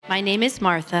My name is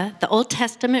Martha. The Old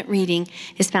Testament reading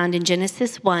is found in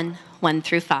Genesis 1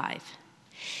 through 5.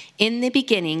 In the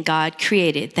beginning, God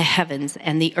created the heavens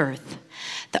and the earth.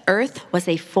 The earth was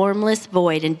a formless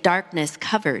void, and darkness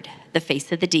covered the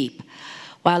face of the deep,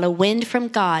 while a wind from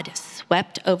God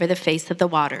swept over the face of the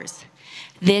waters.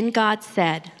 Then God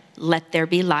said, "Let there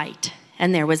be light,"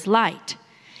 and there was light.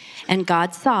 And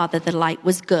God saw that the light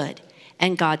was good,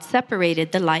 and God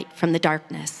separated the light from the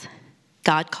darkness.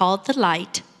 God called the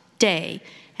light day,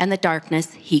 and the darkness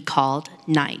he called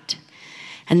night.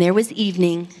 And there was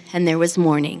evening, and there was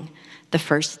morning, the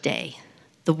first day.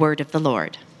 The word of the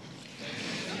Lord.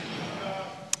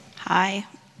 Hi,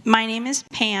 my name is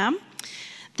Pam.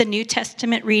 The New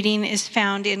Testament reading is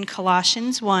found in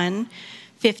Colossians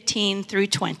 1:15 through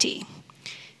 20.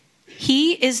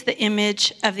 He is the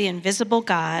image of the invisible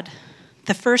God,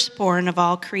 the firstborn of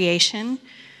all creation.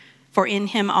 For in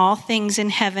him all things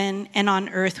in heaven and on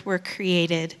earth were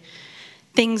created,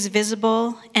 things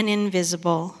visible and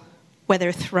invisible,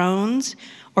 whether thrones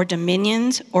or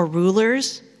dominions or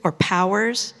rulers or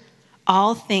powers.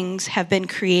 All things have been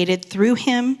created through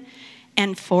him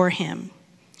and for him.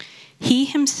 He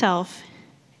himself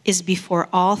is before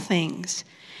all things,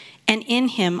 and in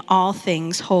him all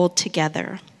things hold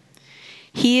together.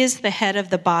 He is the head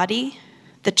of the body,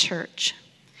 the church.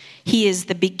 He is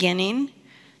the beginning,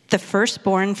 the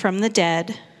firstborn from the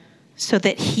dead, so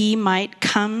that he might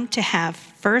come to have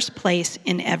first place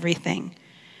in everything.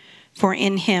 For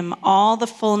in him all the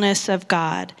fullness of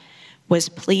God was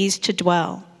pleased to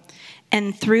dwell,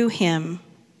 and through him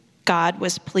God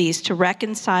was pleased to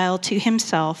reconcile to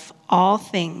himself all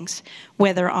things,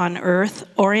 whether on earth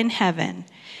or in heaven,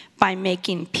 by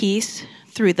making peace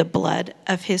through the blood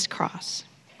of his cross.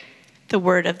 The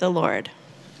word of the Lord.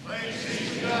 Praise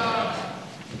be to God.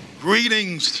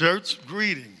 Greetings, church.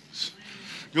 Greetings.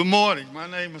 Good morning. My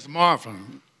name is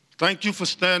Marvin. Thank you for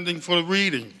standing for the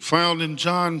reading found in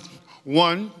John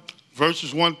 1,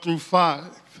 verses 1 through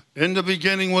 5. In the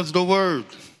beginning was the Word,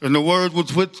 and the Word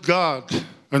was with God,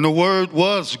 and the Word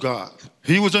was God.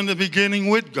 He was in the beginning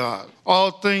with God. All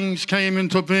things came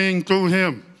into being through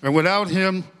him, and without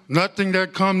him, nothing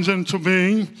that comes into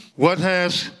being. What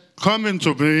has come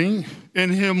into being, in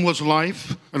him was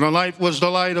life, and the life was the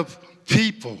light of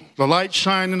people. The light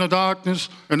shined in the darkness,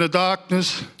 and the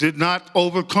darkness did not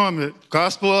overcome it.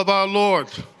 Gospel of our Lord.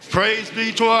 Praise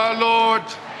be to our Lord.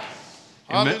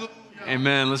 Amen. Hallelujah.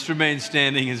 Amen. Let's remain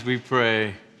standing as we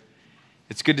pray.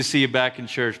 It's good to see you back in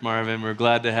church, Marvin. We're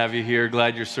glad to have you here.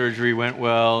 Glad your surgery went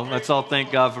well. Let's all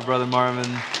thank God for Brother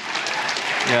Marvin.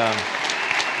 Yeah.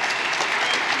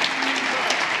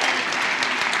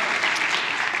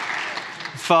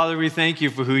 Father, we thank you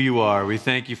for who you are. We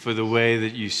thank you for the way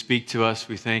that you speak to us.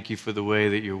 We thank you for the way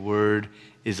that your word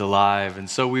is alive. And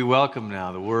so we welcome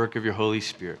now the work of your Holy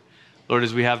Spirit. Lord,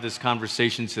 as we have this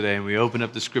conversation today and we open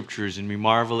up the scriptures and we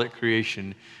marvel at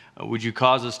creation, would you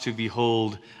cause us to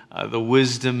behold the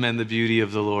wisdom and the beauty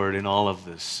of the Lord in all of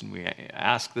this? And we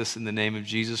ask this in the name of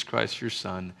Jesus Christ, your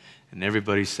Son. And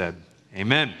everybody said,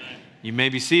 amen. You may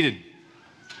be seated.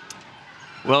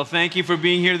 Well, thank you for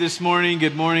being here this morning.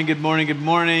 Good morning, good morning, good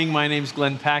morning. My name's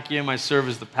Glenn Pacquiam. I serve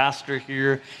as the pastor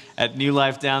here at New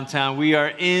Life Downtown. We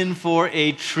are in for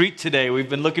a treat today. We've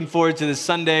been looking forward to this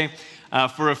Sunday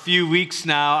for a few weeks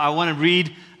now. I want to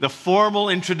read the formal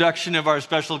introduction of our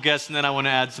special guest, and then I want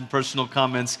to add some personal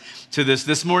comments to this.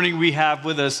 This morning we have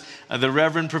with us the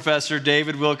Reverend Professor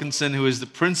David Wilkinson, who is the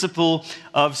principal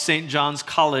of St. John's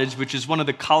College, which is one of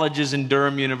the colleges in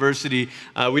Durham University.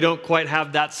 We don't quite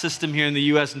have that system here in the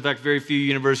U.S. In fact, very few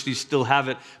universities still have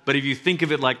it. But if you think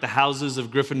of it like the houses of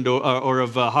Gryffindor or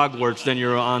of Hogwarts, then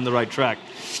you're on the right track.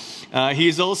 He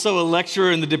is also a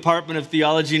lecturer in the Department of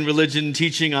Theology and Religion,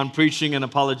 teaching on preaching and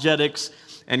apologetics,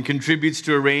 and contributes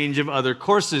to a range of other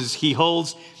courses. He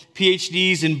holds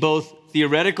PhDs in both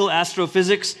theoretical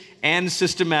astrophysics and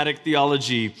systematic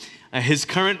theology. His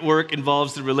current work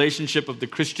involves the relationship of the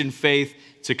Christian faith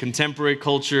to contemporary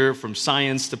culture, from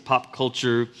science to pop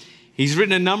culture. He's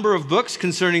written a number of books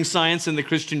concerning science and the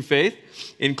Christian faith,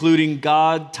 including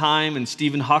God, Time, and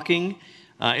Stephen Hawking.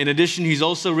 In addition, he's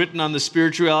also written on the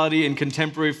spirituality in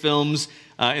contemporary films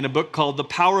in a book called The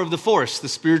Power of the Force, The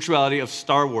Spirituality of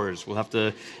Star Wars. We'll have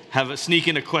to sneak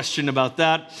in a question about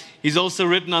that. He's also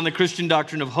written on the Christian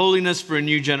doctrine of holiness for a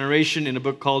new generation in a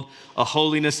book called A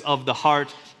Holiness of the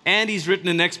Heart. And he's written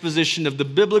an exposition of the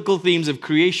biblical themes of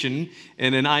creation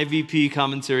in an IVP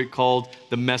commentary called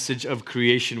The Message of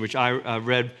Creation, which I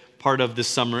read part of this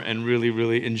summer and really,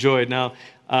 really enjoyed. Now,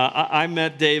 I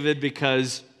met David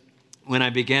because when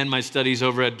I began my studies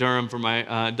over at Durham for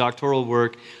my doctoral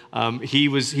work,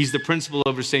 He's the principal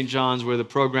over St. John's, where the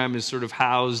program is sort of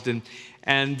housed,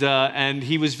 and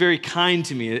he was very kind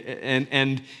to me.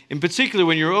 And in particular,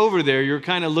 when you're over there, you're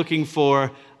kind of looking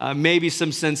for maybe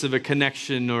some sense of a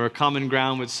connection or a common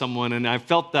ground with someone. And I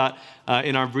felt that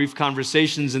in our brief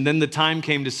conversations. And then the time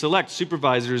came to select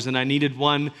supervisors, and I needed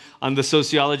one on the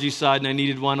sociology side, and I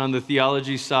needed one on the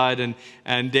theology side.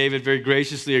 And David very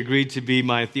graciously agreed to be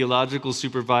my theological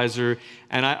supervisor.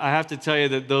 And I have to tell you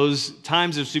that those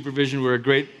times of supervision were a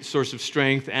great source of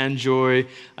strength and joy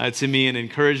to me, and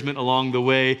encouragement along the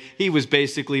way. He was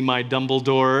basically my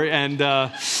Dumbledore, and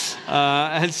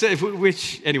so,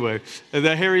 which, anyway,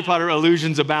 the Harry Potter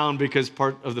allusions abound because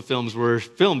part of the films were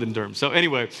filmed in Durham. So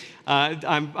anyway,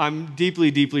 I'm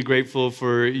deeply, deeply grateful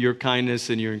for your kindness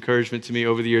and your encouragement to me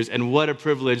over the years. And what a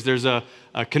privilege. There's a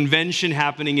convention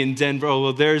happening in Denver. Oh,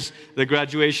 well, there's the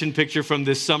graduation picture from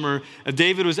this summer.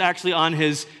 David was actually on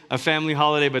his family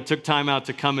holiday, but took time out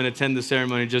to come and attend the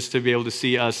ceremony just to be able to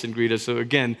see us and greet us. So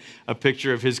again, a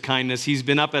picture of his kindness. He's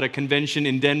been up at a convention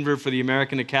in Denver for the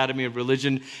American Academy of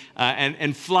Religion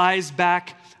and flies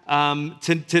back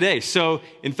today. So,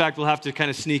 in fact, we'll have to kind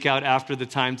of sneak out after the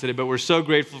time today, but we're so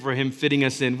grateful for him fitting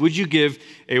us in. Would you give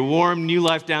a warm New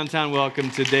Life Downtown welcome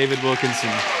to David Wilkinson?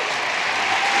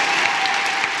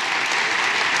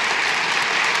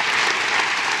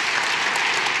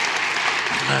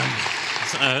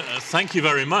 Thank you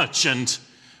very much. And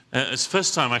it's the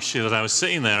first time, actually, that I was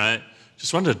sitting there. I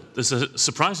just wondered, there's a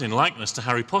surprising likeness to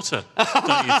Harry Potter,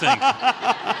 don't you think?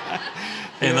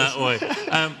 In that way.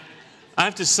 I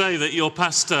have to say that your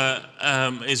pastor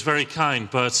is very kind,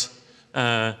 but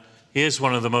he is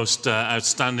one of the most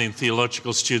outstanding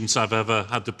theological students I've ever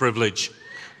had the privilege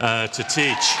to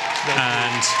teach.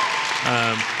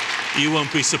 And you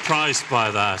won't be surprised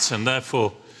by that. And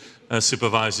therefore,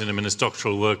 supervising him in his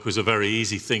doctoral work was a very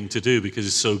easy thing to do because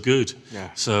it's so good. Yeah.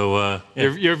 So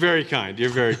You're very kind. You're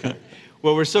very kind.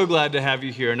 Well, we're so glad to have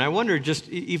you here. And I wonder, just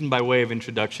even by way of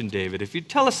introduction, David, if you'd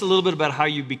tell us a little bit about how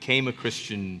you became a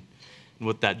Christian and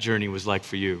what that journey was like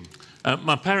for you.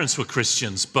 My parents were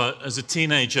Christians, but as a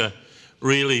teenager,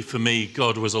 really for me,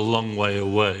 God was a long way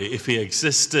away. If he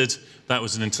existed, that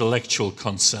was an intellectual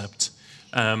concept.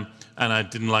 And I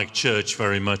didn't like church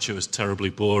very much. It was terribly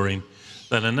boring.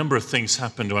 Then a number of things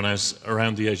happened when I was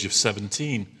around the age of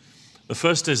 17. The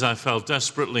first is I fell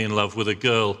desperately in love with a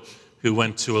girl who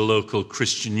went to a local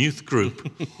Christian youth group.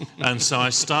 And so I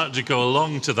started to go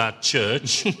along to that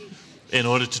church in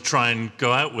order to try and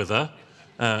go out with her.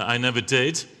 I never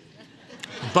did.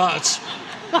 But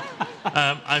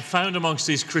I found amongst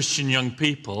these Christian young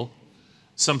people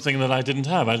something that I didn't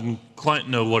have. I didn't quite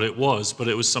know what it was, but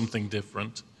it was something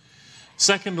different.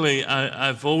 Secondly,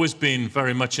 I've always been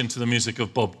very much into the music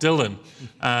of Bob Dylan,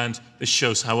 and this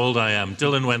shows how old I am.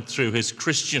 Dylan went through his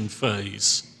Christian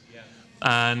phase,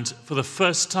 and for the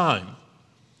first time,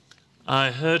 I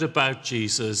heard about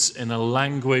Jesus in a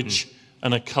language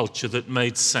and a culture that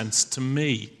made sense to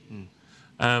me.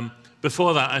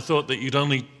 Before that, I thought that you'd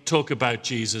only talk about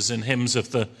Jesus in hymns of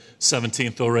the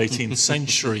 17th or 18th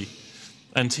century,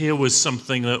 and here was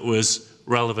something that was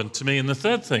relevant to me. And the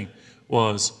third thing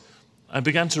was, I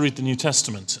began to read the New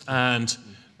Testament, and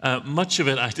much of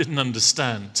it I didn't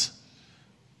understand,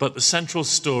 but the central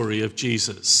story of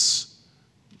Jesus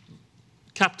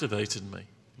captivated me.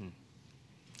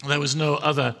 There was no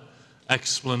other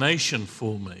explanation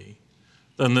for me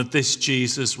than that this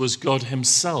Jesus was God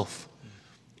himself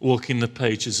walking the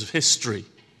pages of history,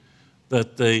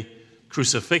 that the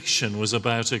crucifixion was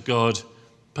about a God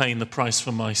paying the price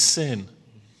for my sin.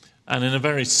 And in a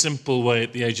very simple way,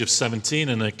 at the age of 17,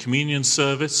 in a communion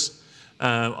service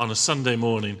on a Sunday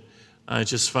morning, I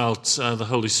just felt the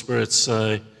Holy Spirit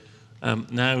say,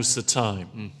 now's the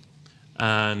time.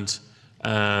 And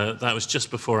that was just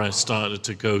before I started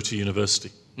to go to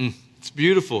university. It's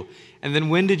beautiful. And then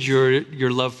when did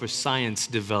your love for science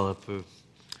develop?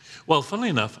 Well, funnily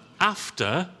enough,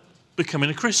 after becoming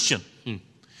a Christian.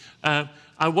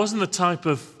 I wasn't the type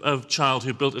of child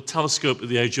who built a telescope at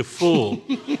the age of 4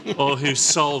 or who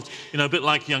solved, a bit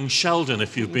like young Sheldon,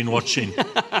 if you've been watching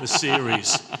the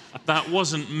series. That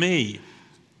wasn't me.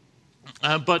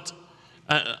 But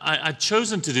I'd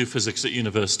chosen to do physics at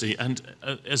university, and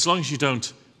as long as you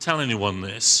don't tell anyone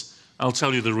this, I'll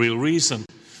tell you the real reason.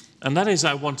 And that is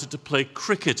I wanted to play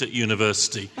cricket at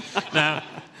university. Now,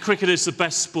 cricket is the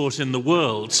best sport in the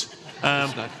world.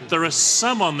 There are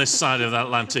some on this side of the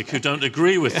Atlantic who don't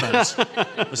agree with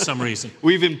that for some reason.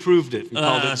 We've improved it and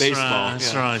called it baseball.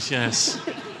 That's right, yes.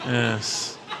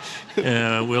 Yes.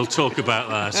 Yeah, we'll talk about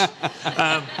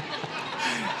that.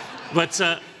 But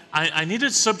I needed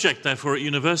a subject, therefore, at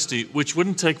university, which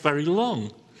wouldn't take very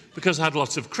long because I had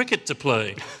lots of cricket to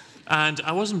play. And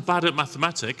I wasn't bad at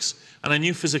mathematics, and I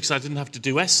knew physics, I didn't have to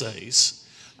do essays.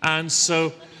 And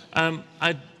so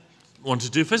I wanted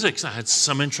to do physics. I had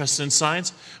some interest in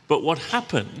science. But what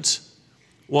happened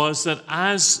was that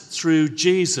as through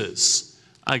Jesus,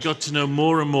 I got to know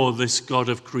more and more this God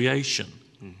of creation.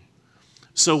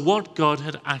 So what God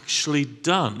had actually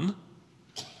done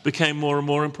became more and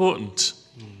more important.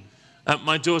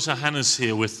 My daughter Hannah's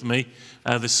here with me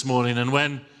this morning, and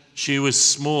when she was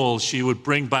small, she would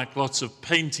bring back lots of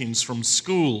paintings from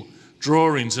school,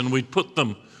 drawings, and we'd put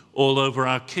them all over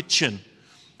our kitchen.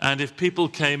 And if people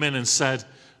came in and said,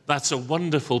 "That's a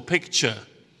wonderful picture,"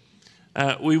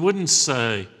 we wouldn't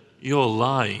say, "You're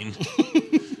lying,"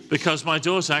 because my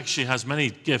daughter actually has many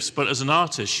gifts, but as an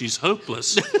artist, she's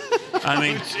hopeless. I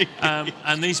mean,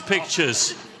 and these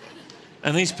pictures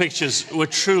were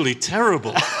truly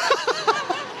terrible.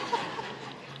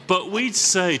 But we'd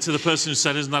say to the person who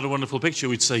said, "Isn't that a wonderful picture?"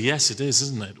 We'd say, "Yes, it is,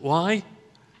 isn't it?" Why?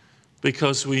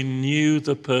 Because we knew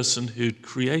the person who'd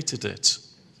created it.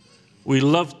 We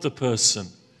loved the person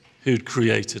who'd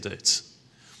created it.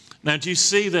 Now, do you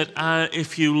see that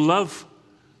if you love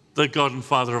the God and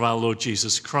Father of our Lord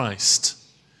Jesus Christ,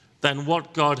 then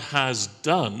what God has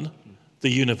done,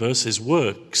 the universe, his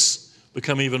works,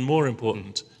 become even more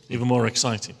important, even more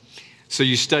exciting. So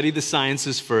you studied the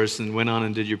sciences first and went on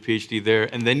and did your PhD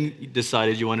there, and then you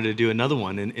decided you wanted to do another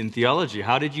one in theology.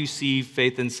 How did you see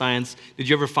faith and science? Did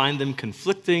you ever find them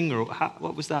conflicting, or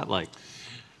what was that like?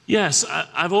 Yes,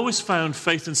 I've always found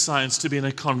faith and science to be in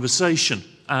a conversation,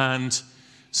 and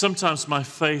sometimes my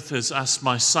faith has asked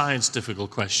my science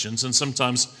difficult questions, and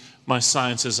sometimes my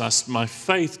science has asked my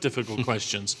faith difficult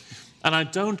questions. And I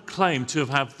don't claim to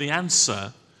have the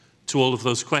answer to all of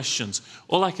those questions.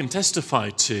 All I can testify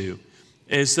to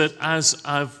is that as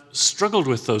I've struggled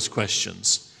with those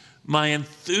questions, my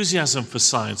enthusiasm for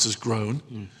science has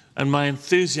grown, and my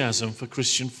enthusiasm for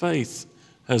Christian faith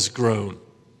has grown.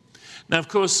 Now, of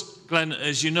course, Glenn,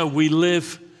 as you know, we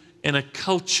live in a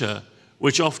culture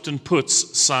which often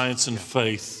puts science and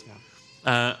faith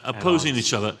opposing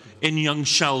each other. In young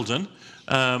Sheldon,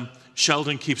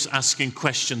 Sheldon keeps asking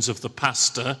questions of the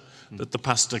pastor that the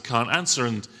pastor can't answer,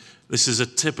 and this is a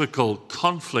typical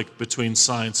conflict between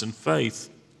science and faith.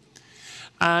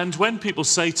 And when people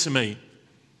say to me,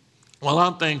 "Well,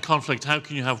 aren't they in conflict? How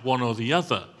can you have one or the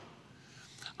other?"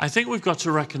 I think we've got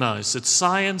to recognize that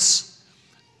science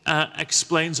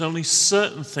explains only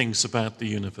certain things about the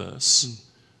universe,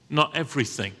 not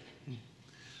everything.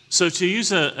 So to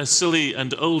use a silly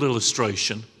and old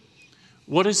illustration,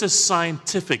 what is a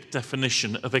scientific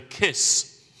definition of a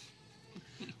kiss?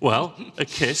 Well, a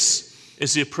kiss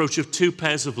is the approach of two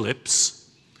pairs of lips,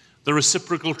 the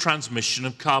reciprocal transmission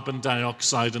of carbon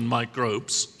dioxide and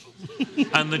microbes,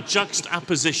 and the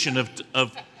juxtaposition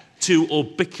of two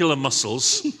orbicular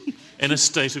muscles in a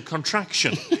state of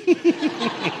contraction.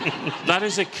 That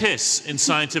is a kiss in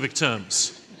scientific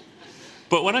terms.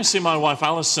 But when I see my wife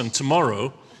Alison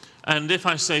tomorrow, and if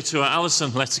I say to her,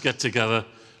 "Alison, let's get together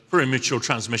for a mutual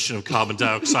transmission of carbon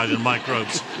dioxide and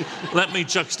microbes. Let me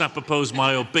juxtapose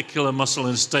my orbicular muscle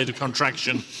in a state of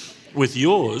contraction with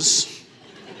yours,"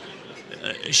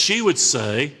 she would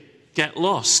say, "Get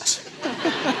lost."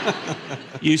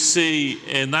 You see,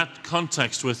 in that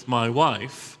context with my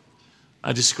wife,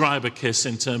 I describe a kiss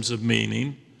in terms of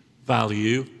meaning,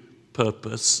 value,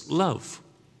 purpose, love.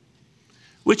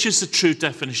 Which is the true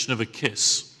definition of a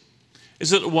kiss?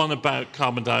 Is it the one about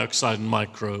carbon dioxide and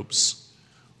microbes?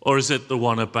 Or is it the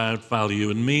one about value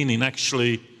and meaning?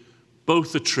 Actually,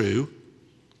 both are true,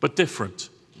 but different.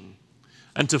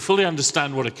 And to fully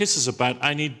understand what a kiss is about,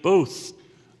 I need both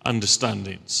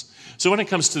understandings. So when it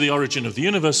comes to the origin of the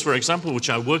universe, for example, which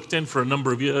I worked in for a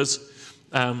number of years,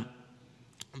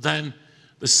 then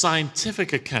the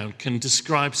scientific account can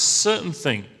describe certain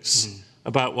things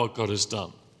about what God has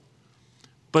done.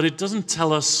 But it doesn't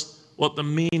tell us what the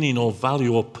meaning or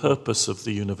value or purpose of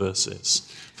the universe is.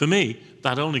 For me,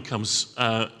 that only comes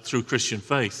through Christian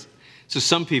faith. So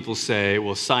some people say,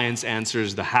 well, science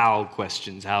answers the how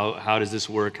questions. How does this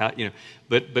work?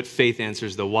 But faith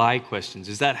answers the why questions.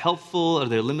 Is that helpful? Are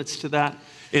there limits to that?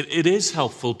 It is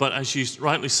helpful, but as you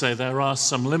rightly say, there are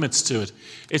some limits to it.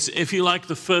 It's, if you like,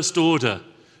 the first order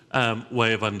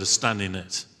way of understanding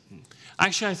it.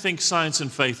 Actually, I think science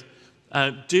and faith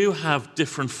do have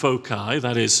different foci,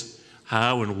 that is,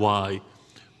 how and why,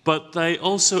 but they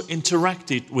also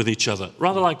interact with each other,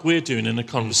 rather like we're doing in a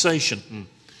conversation.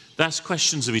 They ask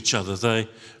questions of each other, they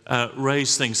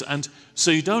raise things. And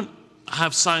so you don't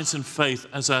have science and faith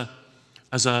as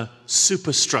a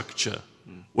superstructure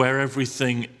where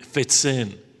everything fits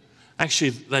in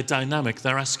Actually, they're dynamic.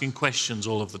 They're asking questions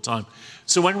all of the time.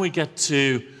 So when we get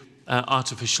to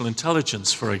artificial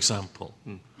intelligence, for example,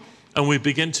 and we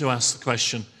begin to ask the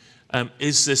question,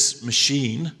 is this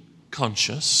machine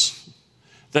conscious?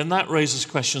 Then that raises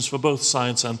questions for both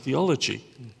science and theology.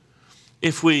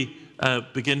 If we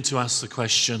begin to ask the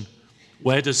question,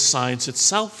 where does science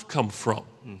itself come from?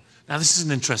 Now, this is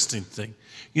an interesting thing.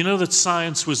 You know that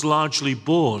science was largely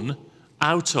born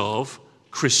out of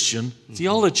Christian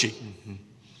theology.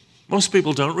 Most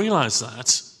people don't realize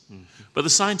that. But the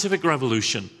scientific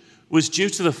revolution was due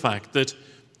to the fact that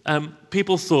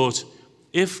people thought,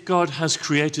 if God has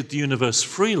created the universe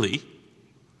freely,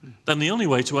 then the only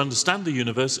way to understand the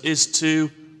universe is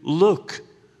to look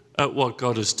at what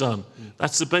God has done.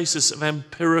 That's the basis of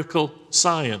empirical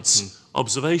science,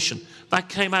 observation. That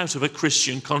came out of a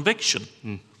Christian conviction.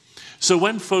 So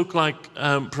when folk like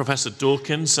Professor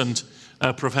Dawkins and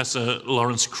Professor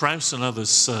Lawrence Krauss and others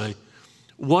say,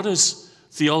 what has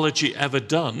theology ever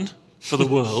done for the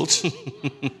world?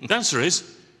 The answer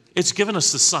is, it's given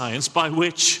us the science by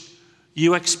which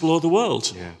you explore the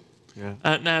world.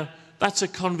 Now, that's a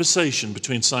conversation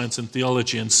between science and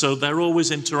theology, and so they're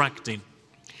always interacting.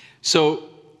 So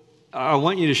I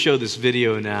want you to show this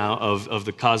video now of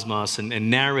the cosmos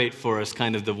and narrate for us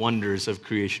kind of the wonders of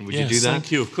creation. Would you do that? Yes,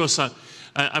 thank you. Of course,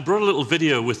 I brought a little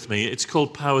video with me. It's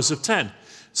called Powers of 10.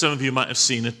 Some of you might have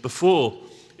seen it before.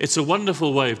 It's a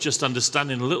wonderful way of just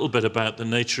understanding a little bit about the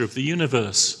nature of the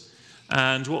universe.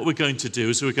 And what we're going to do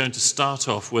is we're going to start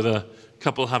off with a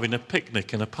couple having a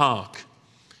picnic in a park.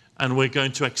 And we're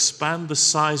going to expand the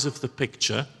size of the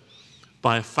picture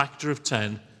by a factor of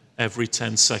 10 every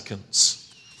 10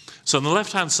 seconds. So on the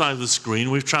left-hand side of the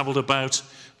screen, we've traveled about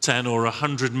 10 or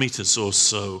 100 meters or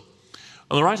so.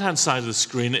 On the right-hand side of the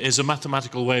screen is a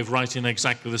mathematical way of writing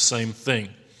exactly the same thing.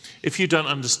 If you don't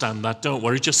understand that, don't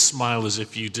worry, just smile as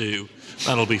if you do.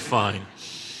 That'll be fine.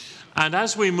 And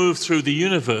as we move through the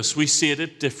universe, we see it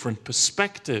at different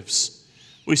perspectives.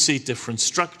 We see different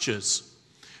structures.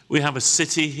 We have a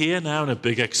city here now in a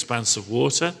big expanse of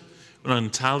water. We're not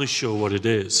entirely sure what it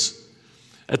is.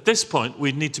 At this point,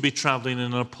 we'd need to be traveling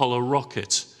in an Apollo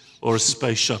rocket or a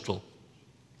space shuttle.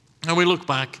 And we look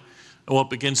back, and what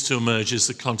begins to emerge is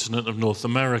the continent of North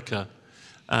America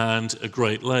and a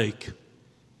Great Lake.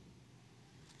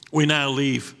 We now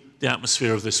leave the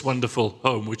atmosphere of this wonderful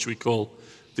home, which we call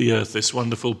the Earth, this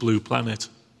wonderful blue planet.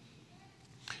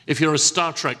 If you're a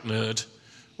Star Trek nerd,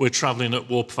 we're traveling at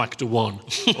warp factor 1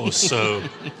 or so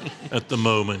at the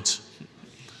moment.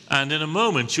 And in a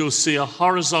moment, you'll see a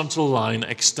horizontal line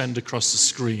extend across the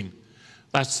screen.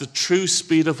 That's the true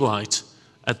speed of light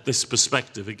at this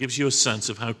perspective. It gives you a sense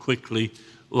of how quickly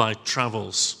light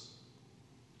travels.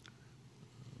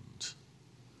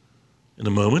 And in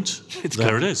a moment,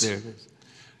 there it is.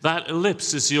 That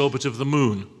ellipse is the orbit of the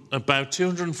moon, about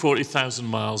 240,000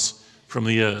 miles from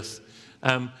the Earth.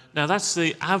 Now, that's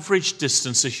the average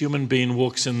distance a human being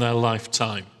walks in their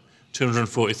lifetime,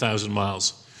 240,000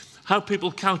 miles. How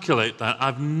people calculate that,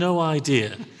 I've no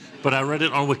idea, but I read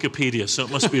it on Wikipedia, so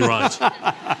it must be right.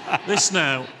 This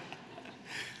now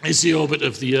is the orbit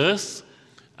of the Earth,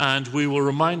 and we will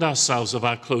remind ourselves of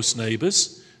our close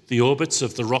neighbors, the orbits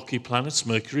of the rocky planets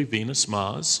Mercury, Venus,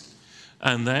 Mars,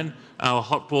 and then our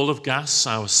hot ball of gas,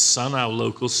 our sun, our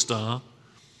local star.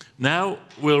 Now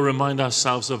we'll remind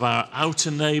ourselves of our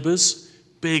outer neighbors,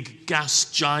 big gas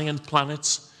giant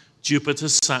planets, Jupiter,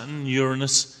 Saturn,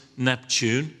 Uranus,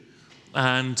 Neptune.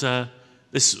 And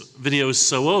this video is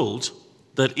so old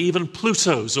that even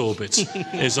Pluto's orbit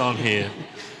is on here.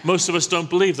 Most of us don't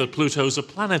believe that Pluto's a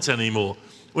planet anymore.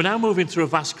 We're now moving through a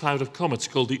vast cloud of comets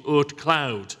called the Oort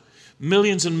cloud.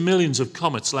 Millions and millions of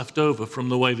comets left over from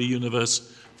the way the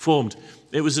universe formed.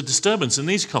 It was a disturbance in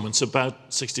these comets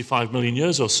about 65 million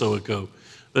years or so ago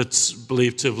that's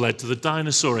believed to have led to the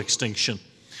dinosaur extinction.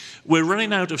 We're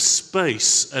running out of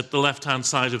space at the left-hand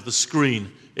side of the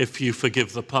screen, if you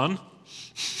forgive the pun.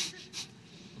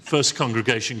 First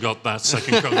congregation got that,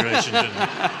 second congregation didn't.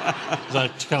 Is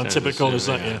that kind of typical? Is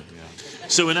that, yeah.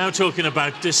 So we're now talking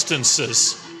about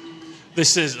distances.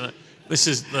 This is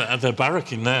they're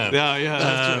barracking now.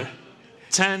 That's right.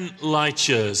 10 light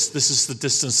years. This is the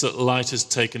distance that light has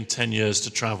taken 10 years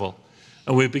to travel.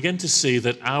 And we begin to see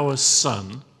that our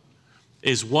sun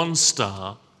is one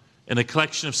star in a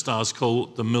collection of stars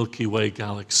called the Milky Way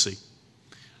galaxy.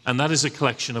 And that is a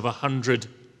collection of 100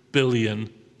 billion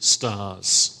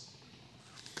stars.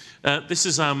 This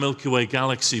is our Milky Way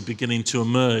galaxy beginning to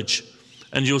emerge.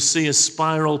 And you'll see a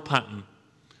spiral pattern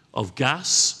of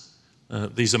gas.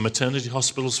 These are maternity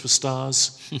hospitals for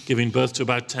stars, giving birth to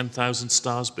about 10,000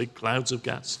 stars, big clouds of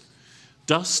gas.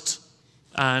 Dust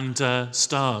and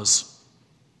stars.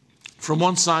 From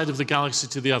one side of the galaxy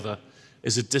to the other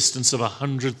is a distance of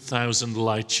 100,000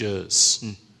 light years.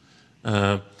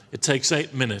 It takes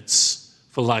 8 minutes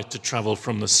for light to travel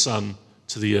from the sun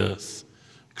to the Earth.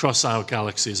 Across our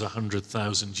galaxy is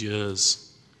 100,000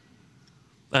 years.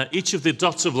 Each of the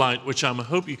dots of light, which I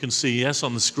hope you can see, yes,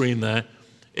 on the screen there,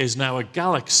 is now a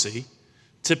galaxy,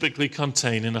 typically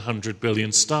containing 100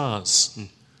 billion stars.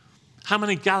 How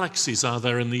many galaxies are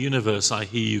there in the universe, I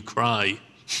hear you cry?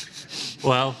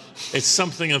 Well, it's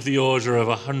something of the order of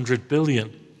 100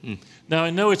 billion. Now, I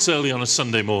know it's early on a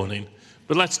Sunday morning,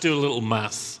 but let's do a little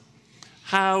math.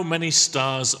 How many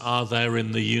stars are there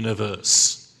in the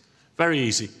universe? Very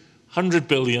easy. 100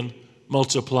 billion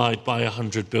multiplied by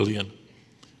 100 billion.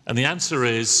 And the answer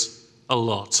is a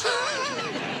lot.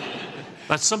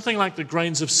 That's something like the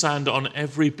grains of sand on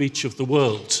every beach of the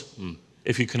world,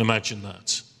 if you can imagine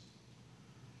that.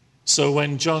 So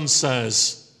when John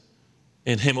says,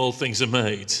 in him all things are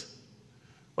made,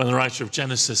 when the writer of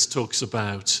Genesis talks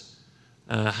about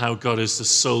how God is the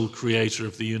sole creator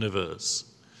of the universe,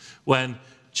 when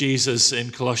Jesus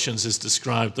in Colossians is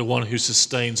described, the one who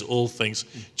sustains all things,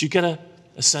 do you get a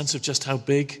sense of just how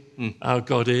big our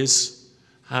God is,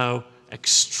 how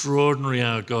extraordinary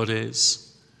our God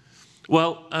is?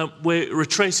 Well, we're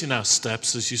retracing our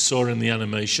steps, as you saw in the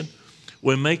animation.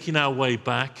 We're making our way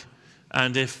back,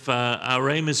 and if our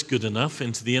aim is good enough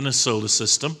into the inner solar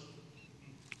system,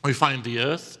 we find the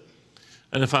Earth,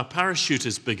 and if our parachute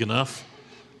is big enough,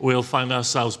 we'll find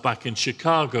ourselves back in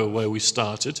Chicago, where we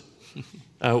started,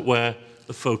 where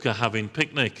the folk are having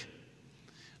picnic.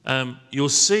 You'll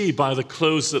see by the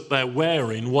clothes that they're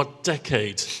wearing what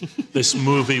decade this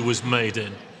movie was made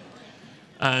in.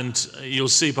 And you'll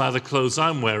see by the clothes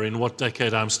I'm wearing what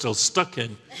decade I'm still stuck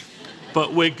in.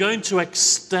 But we're going to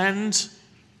extend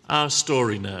our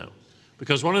story now,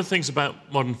 because one of the things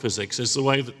about modern physics is the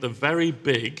way that the very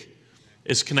big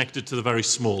is connected to the very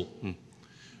small.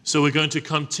 So we're going to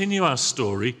continue our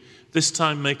story, this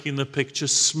time making the picture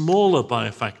smaller by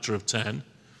a factor of 10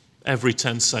 every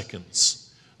 10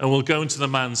 seconds. And we'll go into the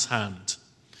man's hand.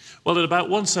 Well, at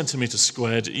about 1 centimeter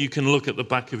squared, you can look at the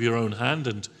back of your own hand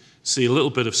and see a little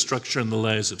bit of structure in the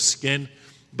layers of skin,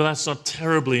 but that's not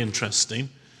terribly interesting.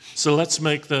 So let's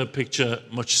make the picture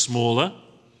much smaller.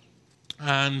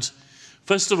 And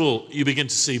first of all, you begin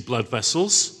to see blood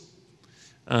vessels.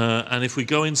 And if we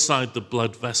go inside the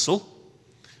blood vessel,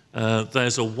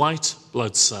 there's a white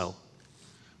blood cell.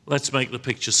 Let's make the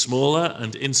picture smaller,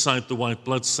 and inside the white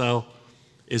blood cell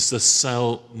is the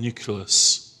cell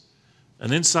nucleus.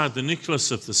 And inside the nucleus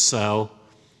of the cell,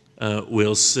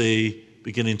 we'll see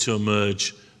beginning to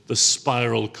emerge the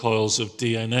spiral coils of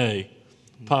DNA,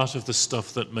 part of the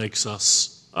stuff that makes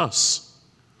us us.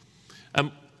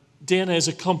 DNA is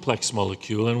a complex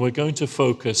molecule, and we're going to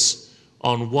focus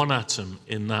on one atom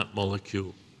in that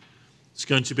molecule. It's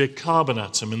going to be a carbon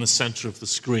atom in the center of the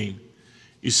screen.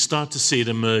 You start to see it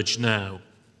emerge now.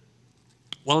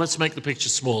 Well, let's make the picture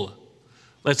smaller.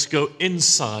 Let's go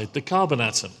inside the carbon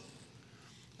atom.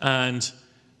 And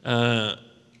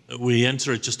we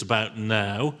enter it just about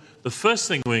now. The first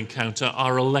thing we encounter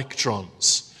are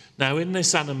electrons. Now, in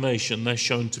this animation, they're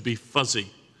shown to be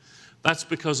fuzzy. That's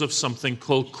because of something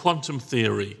called quantum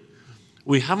theory.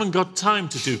 We haven't got time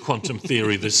to do quantum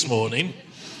theory this morning.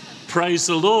 Praise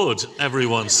the Lord,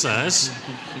 everyone says.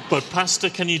 But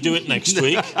Pastor, can you do it next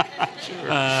week?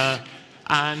 Sure.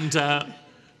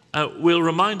 We'll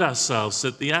remind ourselves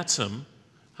that the atom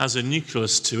has a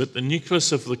nucleus to it. The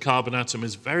nucleus of the carbon atom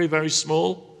is very, very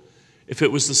small. If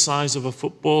it was the size of a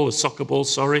soccer ball,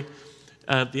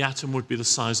 the atom would be the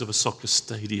size of a soccer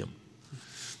stadium.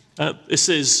 This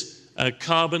is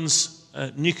carbon's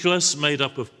nucleus made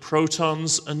up of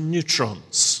protons and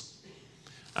neutrons.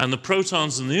 And the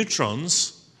protons and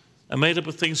neutrons are made up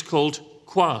of things called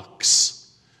quarks.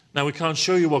 Now, we can't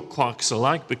show you what quarks are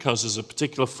like because there's a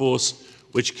particular force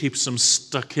which keeps them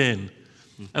stuck in.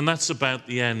 And that's about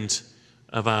the end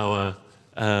of our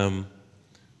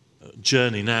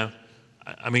journey. Now,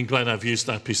 Glenn, I've used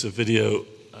that piece of video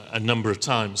a number of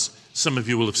times. Some of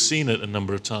you will have seen it a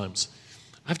number of times.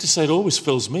 I have to say, it always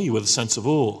fills me with a sense of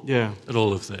awe at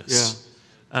all of this.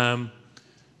 Yeah.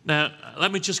 Now,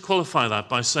 let me just qualify that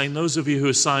by saying those of you who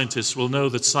are scientists will know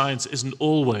that science isn't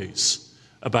always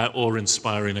about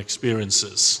awe-inspiring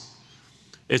experiences.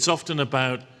 It's often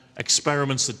about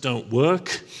experiments that don't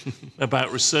work,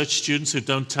 about research students who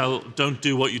don't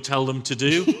do what you tell them to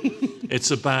do.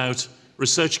 It's about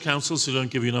research councils who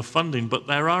don't give you enough funding, but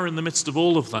there are, in the midst of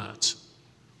all of that,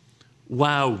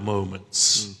 wow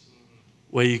moments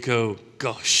where you go,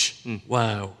 gosh,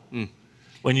 wow.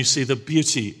 When you see the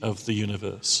beauty of the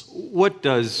universe. What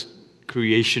does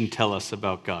creation tell us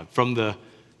about God? From the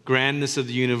grandness of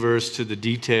the universe to the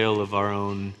detail of our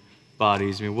own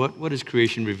bodies. I mean, what does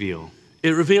creation reveal?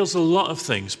 It reveals a lot of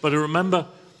things, but remember,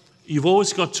 you've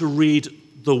always got to read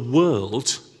the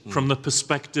world from the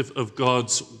perspective of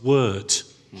God's word.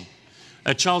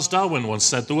 Charles Darwin once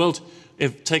said, the world,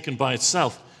 if taken by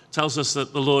itself, tells us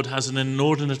that the Lord has an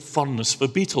inordinate fondness for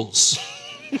beetles.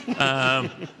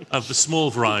 Of the small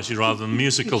variety rather than the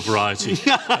musical variety,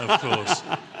 of course.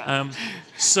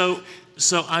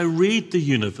 So I read the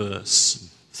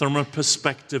universe from a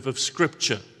perspective of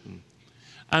Scripture.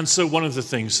 And so one of the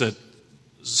things that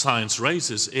science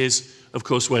raises is, of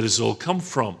course, where does it all come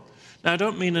from? Now, I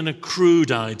don't mean in a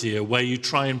crude idea where you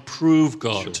try and prove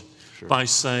God by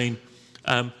saying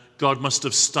God must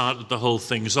have started the whole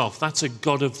things off. That's a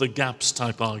God of the gaps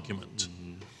type argument.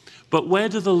 But where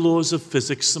do the laws of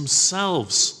physics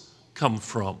themselves come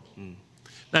from?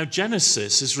 Now,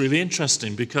 Genesis is really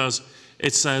interesting because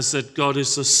it says that God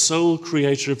is the sole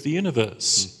creator of the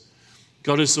universe.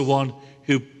 God is the one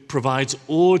who provides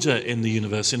order in the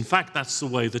universe. In fact, that's the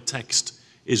way the text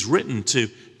is written, to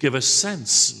give a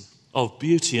sense of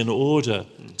beauty and order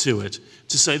to it,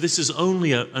 to say this is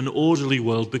only an orderly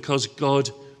world because God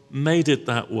made it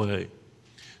that way.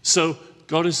 So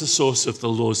God is the source of the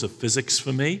laws of physics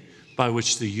for me, by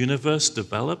which the universe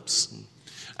develops.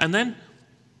 And then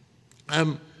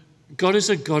God is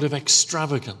a God of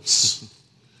extravagance.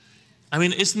 I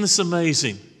mean, isn't this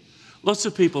amazing? Lots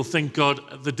of people think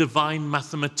God the divine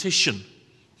mathematician.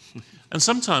 And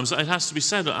sometimes it has to be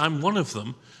said, I'm one of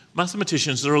them,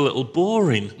 mathematicians are a little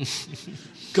boring.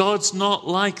 God's not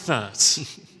like that.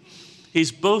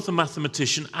 He's both a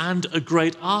mathematician and a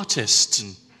great artist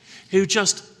who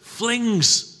just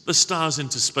flings the stars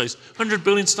into space. 100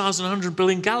 billion stars and 100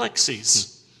 billion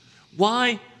galaxies.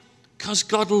 Why? Because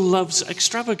God loves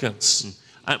extravagance.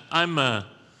 I'm a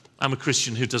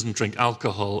Christian who doesn't drink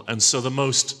alcohol, and so the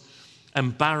most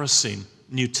embarrassing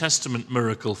New Testament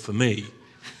miracle for me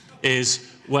is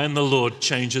when the Lord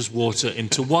changes water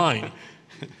into wine.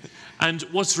 And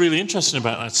what's really interesting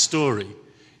about that story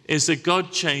is that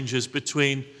God changes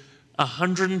between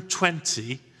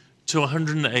 120 to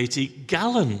 180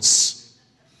 gallons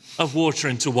of water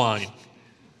into wine.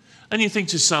 And you think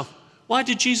to yourself, why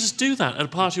did Jesus do that at a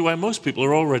party where most people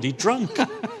are already drunk?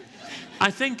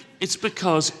 I think it's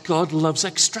because God loves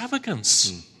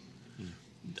extravagance.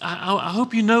 I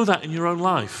hope you know that in your own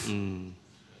life,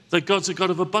 that God's a God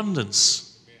of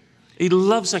abundance. He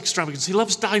loves extravagance. He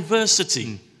loves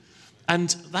diversity. And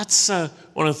that's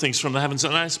one of the things from the heavens.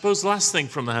 And I suppose the last thing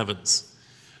from the heavens,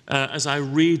 as I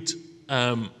read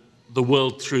the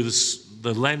world through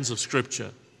the lens of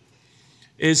Scripture,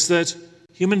 is that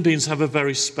human beings have a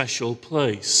very special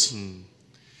place.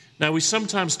 Now, we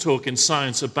sometimes talk in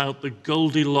science about the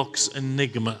Goldilocks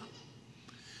enigma.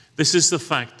 This is the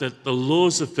fact that the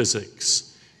laws of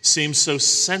physics seem so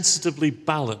sensitively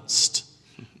balanced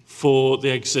for the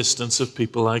existence of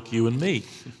people like you and me,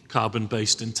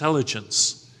 carbon-based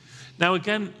intelligence. Now,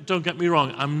 again, don't get me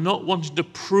wrong, I'm not wanting to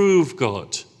prove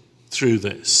God through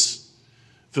this.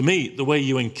 For me, the way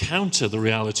you encounter the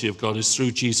reality of God is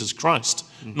through Jesus Christ,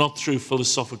 not through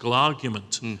philosophical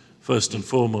argument, first and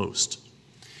foremost.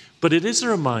 But it is a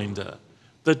reminder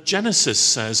that Genesis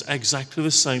says exactly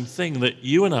the same thing, that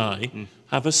you and I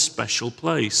have a special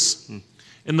place.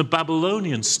 In the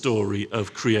Babylonian story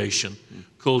of creation,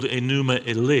 called Enuma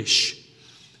Elish,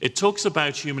 it talks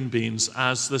about human beings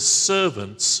as the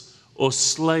servants or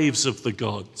slaves of the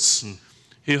gods,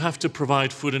 who have to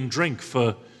provide food and drink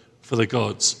for the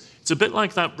gods. It's a bit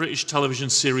like that British television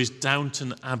series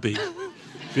Downton Abbey,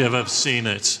 if you've ever seen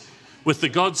it, with the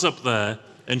gods up there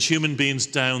and human beings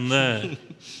down there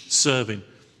serving.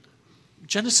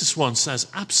 Genesis 1 says,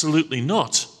 absolutely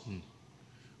not.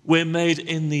 We're made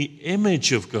in the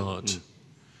image of God.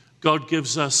 God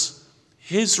gives us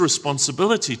his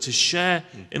responsibility to share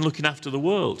in looking after the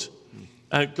world.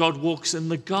 God walks in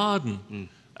the garden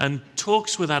and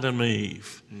talks with Adam and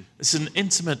Eve. It's an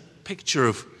intimate picture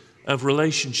of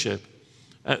relationship.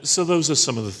 So those are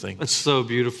some of the things. That's so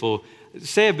beautiful.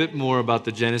 Say a bit more about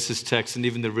the Genesis text and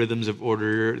even the rhythms of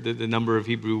order, the number of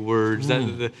Hebrew words,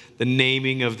 the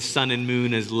naming of the sun and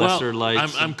moon as lesser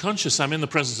lights. I'm conscious I'm in the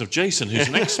presence of Jason, who's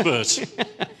an expert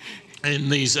in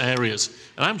these areas.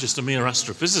 And I'm just a mere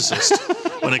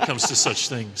astrophysicist when it comes to such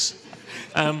things.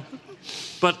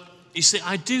 But you see,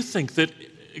 I do think that,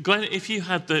 Glenn, if you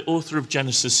had the author of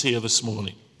Genesis here this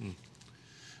morning,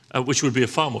 which would be a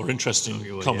far more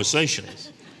interesting conversation,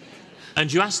 yes.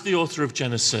 And you ask the author of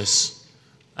Genesis,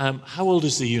 how old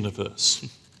is the universe?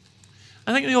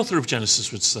 I think the author of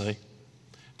Genesis would say,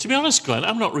 To be honest, Glenn,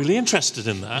 I'm not really interested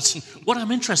in that. What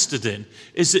I'm interested in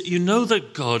is that you know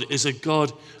that God is a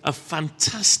God of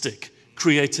fantastic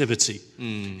creativity,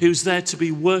 who's there to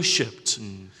be worshipped.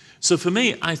 So for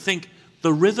me, I think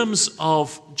the rhythms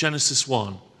of Genesis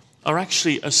 1 are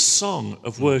actually a song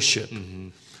of worship.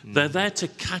 They're there to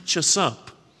catch us up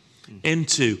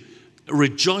into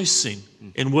rejoicing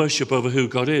in worship over who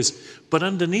God is. But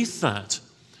underneath that,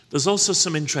 there's also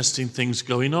some interesting things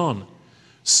going on.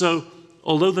 So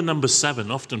although the number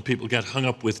 7, often people get hung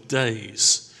up with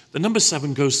days, the number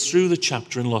 7 goes through the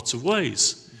chapter in lots of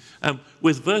ways.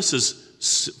 With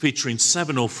verses featuring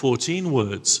 7 or 14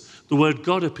 words, the word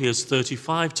God appears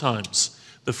 35 times.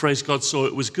 The phrase God saw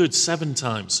it was good 7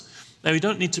 times. Now, you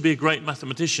don't need to be a great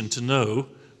mathematician to know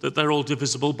that they're all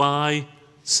divisible by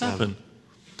 7.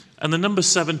 And the number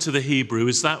 7 to the Hebrew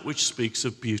is that which speaks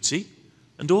of beauty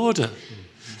and order.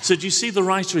 So do you see the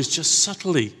writer is just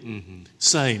subtly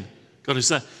saying, God is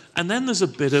there. And then there's a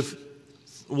bit of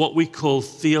what we call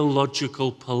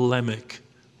theological polemic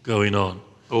going on.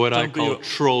 Or what I call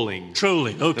trolling.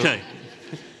 Trolling, okay.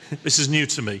 This is new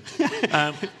to me.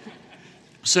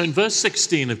 So in verse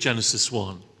 16 of Genesis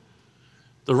 1,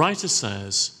 the writer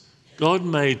says, God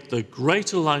made the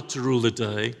greater light to rule the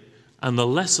day and the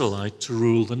lesser light to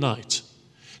rule the night.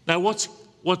 Now,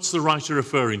 what's the writer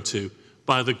referring to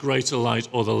by the greater light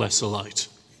or the lesser light?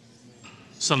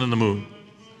 Sun and the moon.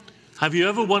 Have you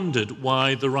ever wondered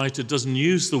why the writer doesn't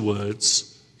use the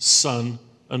words sun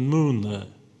and moon there?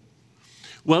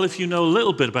 Well, if you know a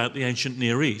little bit about the ancient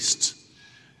Near East,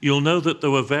 you'll know that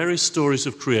there were various stories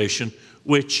of creation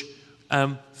which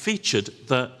featured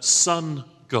the sun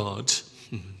god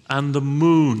and the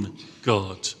moon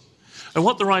god. And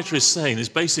what the writer is saying is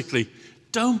basically,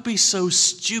 don't be so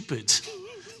stupid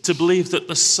to believe that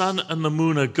the sun and the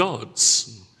moon are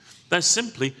gods. They're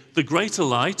simply the greater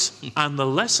light and the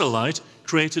lesser light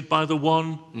created by the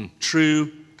one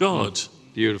true God.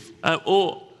 Beautiful.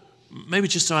 Or maybe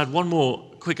just to add one more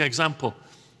quick example.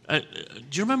 Do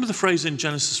you remember the phrase in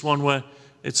Genesis 1 where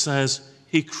it says,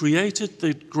 He created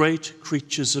the great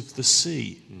creatures of the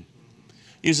sea?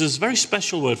 He uses a very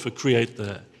special word for create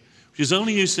there, which is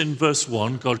only used in verse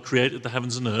 1, God created the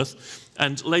heavens and earth,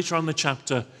 and later on in the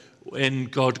chapter when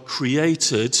God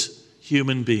created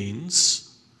human beings.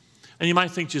 And you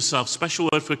might think to yourself, special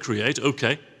word for create,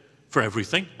 okay. For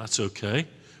everything, that's okay.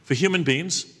 For human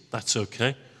beings, that's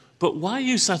okay. But why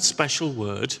use that special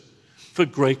word for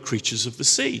great creatures of the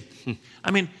sea? I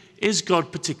mean, is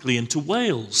God particularly into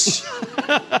whales?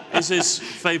 Is his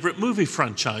favorite movie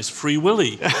franchise Free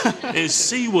Willy? Is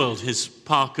SeaWorld his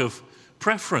park of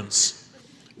preference?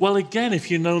 Well, again,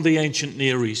 if you know the ancient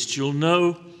Near East, you'll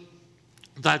know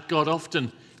that God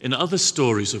often, in other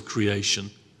stories of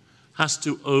creation, has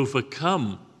to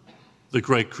overcome the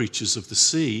great creatures of the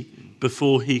sea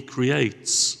before he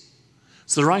creates.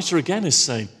 So the writer again is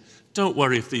saying, don't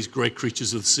worry if these great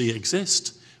creatures of the sea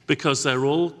exist, because they're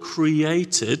all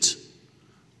created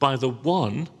by the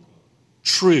one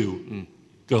true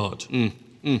God.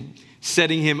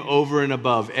 Setting him over and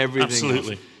above everything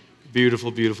Absolutely. else.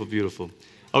 Beautiful, beautiful, beautiful.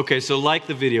 Okay, so like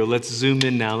the video, let's zoom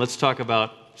in now. Let's talk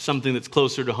about something that's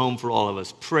closer to home for all of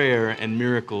us, prayer and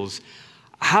miracles.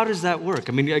 How does that work?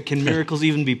 I mean, can miracles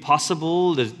even be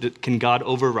possible? Can God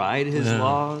override his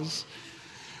laws?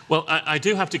 Well, I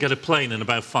do have to get a plane in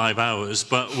about 5 hours,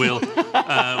 but we'll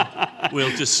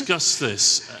discuss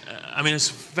this. I mean, it's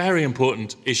a very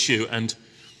important issue, and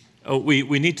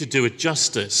we need to do it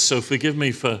justice. So forgive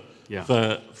me for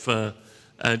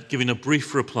giving a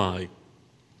brief reply.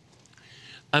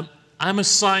 I'm a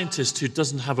scientist who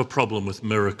doesn't have a problem with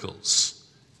miracles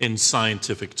in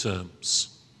scientific terms.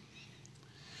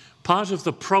 Part of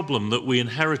the problem that we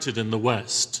inherited in the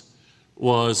West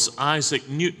was Isaac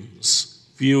Newton's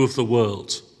view of the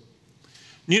world.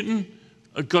 Newton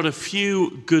got a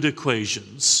few good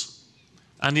equations,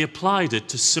 and he applied it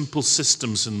to simple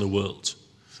systems in the world.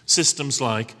 Systems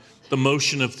like the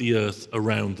motion of the earth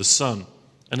around the sun,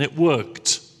 and it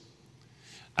worked.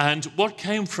 And what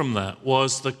came from that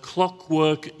was the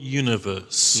clockwork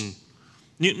universe.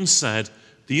 Newton said,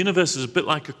 the universe is a bit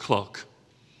like a clock.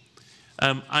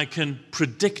 I can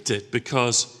predict it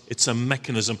because it's a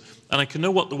mechanism, and I can know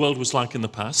what the world was like in the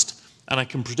past, and I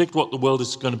can predict what the world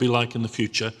is going to be like in the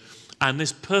future, and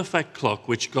this perfect clock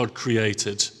which God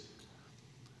created.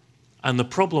 And the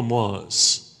problem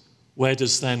was, where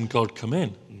does then God come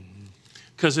in?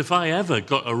 Because if I ever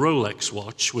got a Rolex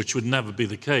watch, which would never be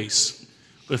the case,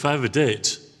 but if I ever did,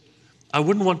 I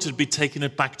wouldn't want to be taking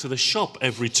it back to the shop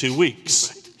every 2 weeks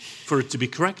for it to be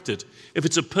corrected. If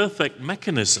it's a perfect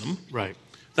mechanism, right,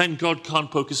 then God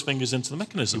can't poke his fingers into the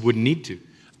mechanism. He wouldn't need to.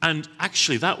 And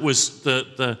actually, that was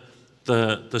the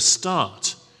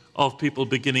start of people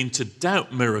beginning to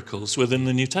doubt miracles within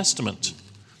the New Testament.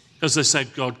 Because they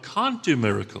said God can't do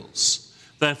miracles.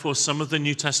 Therefore, some of the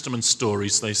New Testament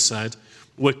stories, they said,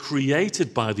 were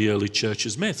created by the early church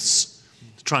as myths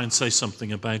to try and say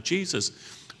something about Jesus.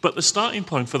 But the starting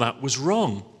point for that was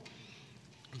wrong.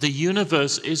 The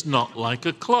universe is not like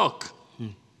a clock.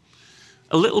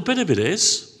 A little bit of it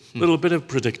is, a little bit of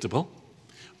predictable.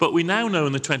 But we now know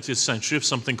in the 20th century of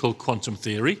something called quantum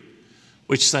theory,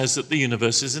 which says that the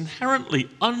universe is inherently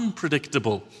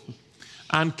unpredictable.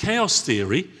 And chaos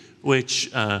theory,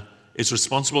 which is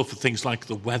responsible for things like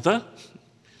the weather,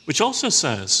 which also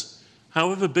says,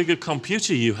 however big a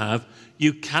computer you have,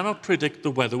 you cannot predict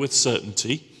the weather with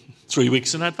certainty 3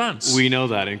 weeks in advance. We know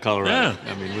that in Colorado.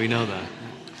 Yeah. I mean, we know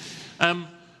that.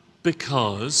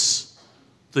 Because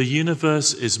the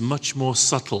universe is much more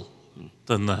subtle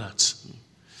than that.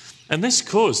 And this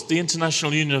caused the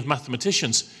International Union of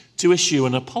Mathematicians to issue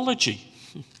an apology.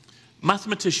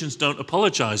 Mathematicians don't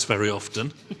apologize very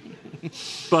often,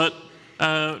 but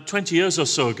 20 years or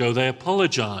so ago, they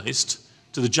apologized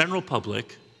to the general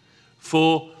public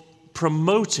for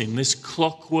promoting this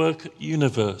clockwork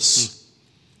universe,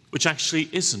 which actually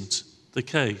isn't the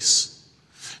case.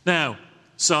 Now,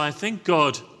 so I think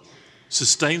God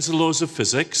sustains the laws of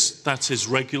physics. That's his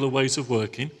regular ways of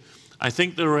working. I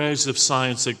think there are areas of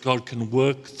science that God can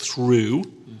work through,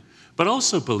 but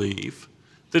also believe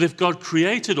that if God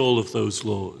created all of those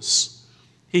laws,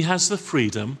 he has the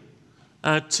freedom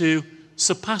to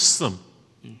surpass them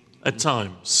at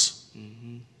times.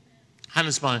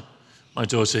 Hannah's my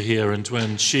daughter here, and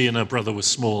when she and her brother were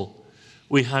small,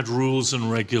 we had rules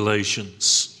and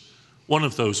regulations. One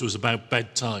of those was about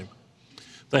bedtime.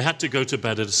 They had to go to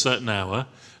bed at a certain hour,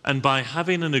 and by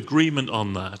having an agreement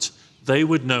on that, they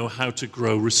would know how to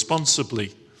grow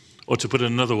responsibly. Or to put it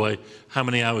another way, how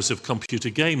many hours of computer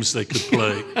games they could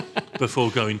play before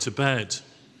going to bed.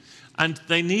 And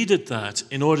they needed that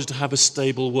in order to have a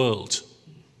stable world.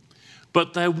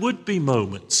 But there would be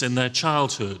moments in their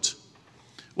childhood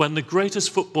when the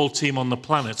greatest football team on the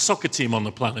planet, soccer team on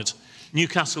the planet,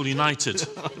 Newcastle United,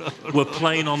 were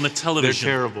playing on the television.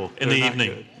 They're terrible. In the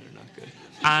evening.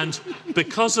 And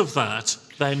because of that,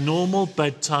 their normal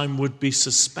bedtime would be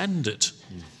suspended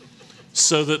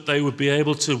so that they would be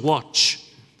able to watch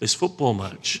this football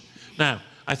match. Now,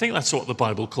 I think that's what the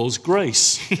Bible calls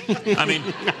grace. I mean,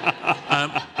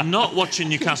 not watching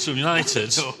Newcastle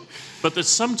United, but that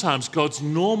sometimes God's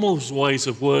normal ways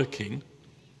of working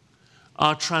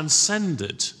are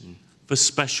transcended for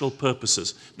special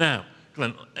purposes. Now,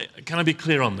 Glenn, can I be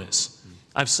clear on this?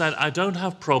 I've said I don't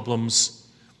have problems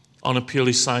on a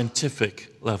purely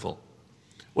scientific level.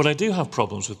 What I do have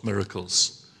problems with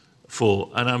miracles for,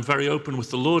 and I'm very open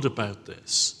with the Lord about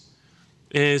this,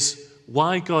 is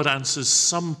why God answers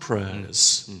some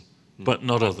prayers but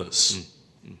not others.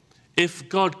 If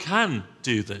God can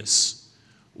do this,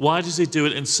 why does he do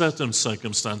it in certain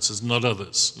circumstances, not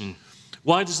others?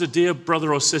 Why does a dear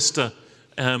brother or sister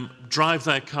drive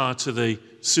their car to the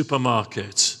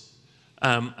supermarket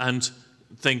and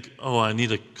think, oh, I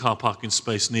need a car parking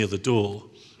space near the door,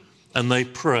 and they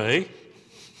pray,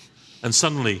 and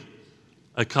suddenly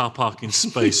a car parking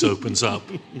space opens up?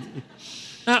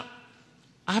 Now,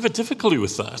 I have a difficulty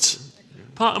with that.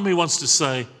 Part of me wants to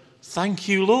say, thank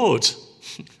you, Lord.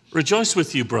 Rejoice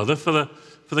with you, brother, for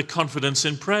the confidence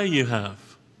in prayer you have.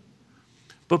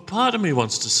 But part of me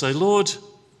wants to say, Lord,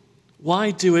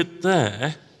 why do it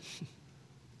there,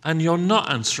 and you're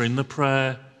not answering the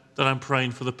prayer that I'm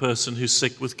praying for the person who's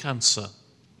sick with cancer?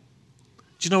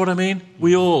 Do you know what I mean?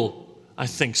 We all, I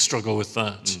think, struggle with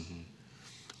that.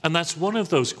 And that's one of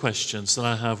those questions that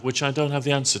I have, which I don't have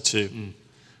the answer to.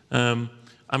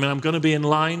 I mean, I'm going to be in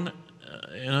line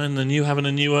in the new heaven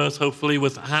and new earth, hopefully,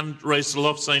 with a hand raised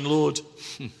aloft saying, Lord,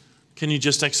 can you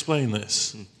just explain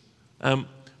this?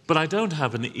 But I don't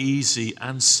have an easy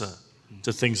answer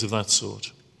to things of that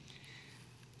sort.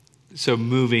 So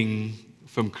moving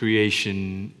from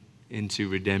creation into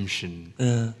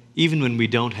redemption, even when we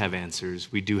don't have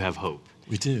answers, we do have hope.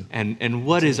 We do. And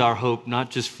what is our hope,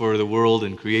 not just for the world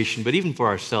and creation, but even for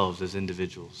ourselves as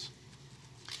individuals?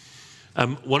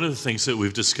 One of the things that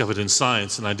we've discovered in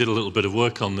science, and I did a little bit of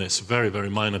work on this, very, very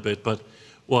minor bit, but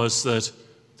was that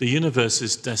the universe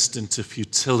is destined to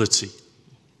futility.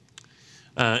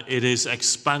 It is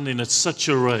expanding at such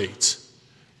a rate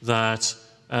that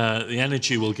the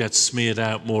energy will get smeared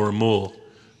out more and more,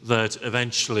 that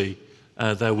eventually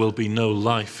there will be no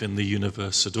life in the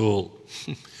universe at all.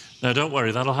 Now, don't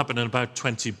worry, that'll happen in about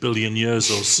 20 billion years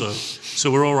or so.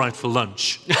 So we're all right for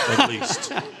lunch, at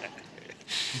least.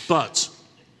 But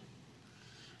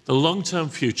the long-term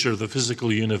future of the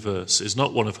physical universe is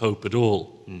not one of hope at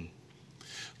all.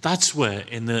 That's where,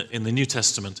 in the New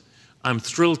Testament, I'm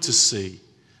thrilled to see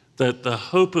that the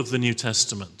hope of the New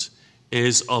Testament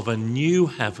is of a new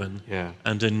heaven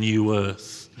and a new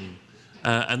earth.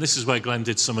 And this is where Glenn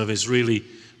did some of his really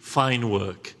fine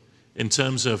work in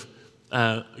terms of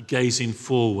gazing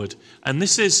forward. And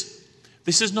this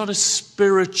is not a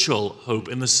spiritual hope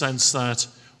in the sense that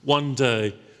one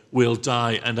day we'll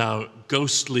die and our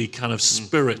ghostly kind of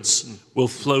spirits will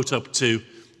float up to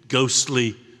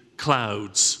ghostly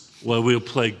clouds where we'll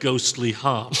play ghostly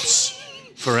harps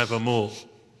forevermore.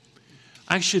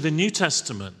 Actually, the New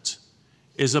Testament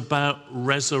is about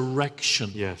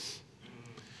resurrection. Yes.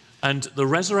 And the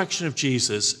resurrection of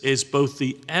Jesus is both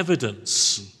the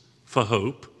evidence for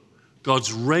hope.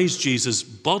 God's raised Jesus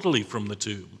bodily from the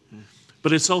tomb,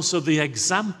 but it's also the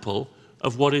example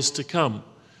of what is to come.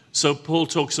 So Paul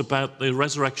talks about the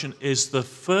resurrection is the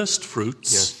first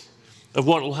fruits of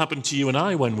what will happen to you and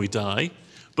I when we die,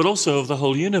 but also of the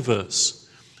whole universe.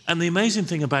 And the amazing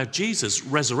thing about Jesus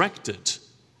resurrected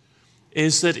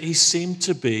is that he seemed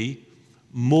to be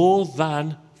more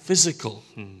than physical.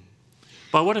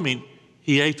 By what I mean,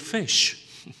 he ate fish,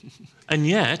 and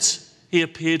yet he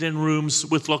appeared in rooms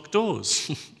with locked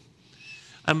doors.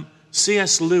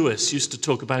 C.S. Lewis used to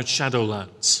talk about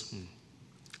Shadowlands,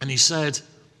 and he said,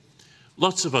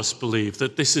 lots of us believe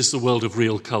that this is the world of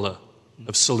real color,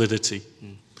 of solidity,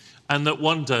 and that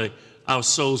one day our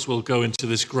souls will go into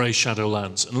this gray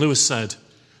Shadowlands. And Lewis said,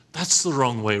 that's the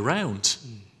wrong way round.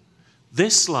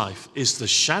 This life is the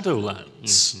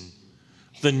Shadowlands.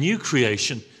 The new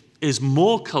creation is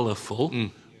more colorful,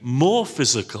 more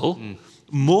physical,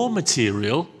 more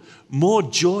material, more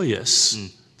joyous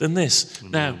than this.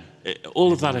 Now,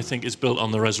 all of that, I think, is built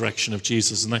on the resurrection of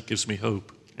Jesus, and that gives me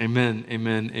hope. Amen,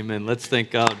 amen, amen. Let's thank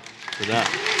God for that.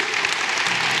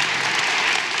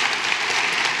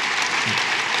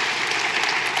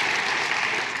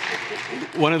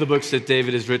 One of the books that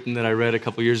David has written that I read a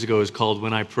couple years ago is called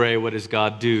When I Pray, What Does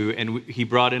God Do? And he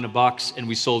brought in a box and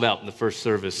we sold out in the first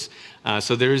service.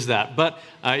 So there is that. But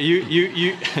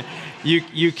you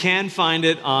can find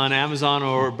it on Amazon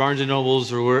or Barnes &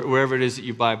 Nobles or wherever it is that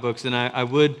you buy books. And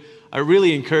I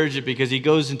really encourage it because he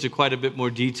goes into quite a bit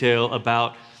more detail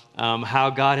about how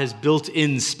God has built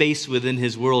in space within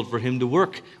his world for him to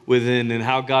work within, and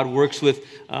how God works with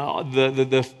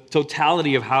the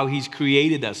totality of how he's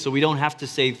created us. So we don't have to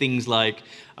say things like,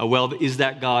 well, is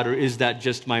that God, or is that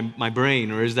just my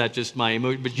brain, or is that just my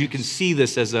emotion? But you can see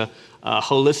this as a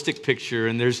holistic picture,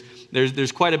 and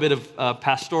there's quite a bit of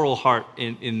pastoral heart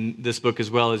in this book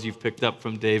as well, as you've picked up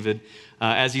from David.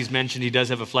 As he's mentioned, he does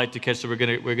have a flight to catch, so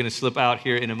we're gonna slip out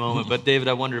here in a moment. But David,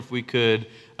 I wonder if we could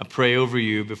pray over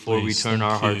you before we turn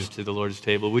our hearts to the Lord's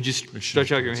table. Would you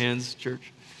stretch out your hands,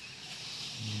 church?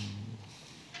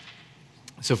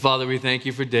 So, Father, we thank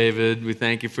you for David. We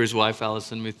thank you for his wife,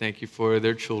 Allison. We thank you for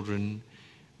their children.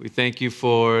 We thank you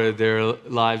for their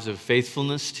lives of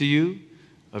faithfulness to you,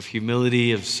 of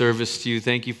humility, of service to you.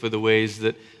 Thank you for the ways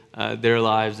that their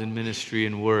lives in ministry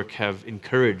and work have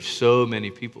encouraged so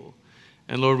many people.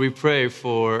 And Lord, we pray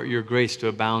for your grace to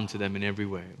abound to them in every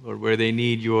way. Lord, where they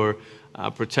need your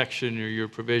protection or your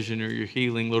provision or your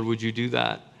healing, Lord, would you do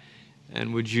that?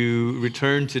 And would you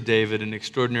return to David an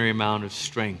extraordinary amount of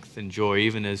strength and joy,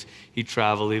 even as he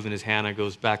travels, even as Hannah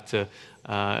goes back to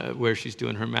where she's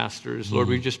doing her master's. Lord,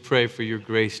 we just pray for your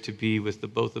grace to be with the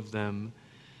both of them.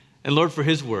 And Lord, for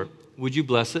his work, would you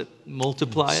bless it,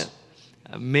 multiply it,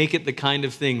 make it the kind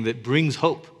of thing that brings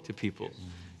hope to people,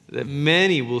 that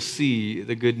many will see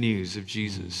the good news of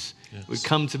Jesus, would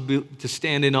come to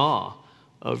stand in awe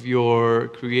of your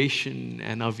creation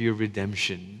and of your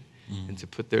redemption, and to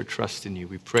put their trust in you.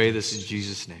 We pray this in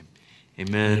Jesus' name.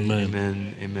 Amen,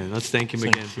 amen, amen. Let's thank him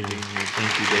again for being here.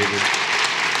 Thank you, David.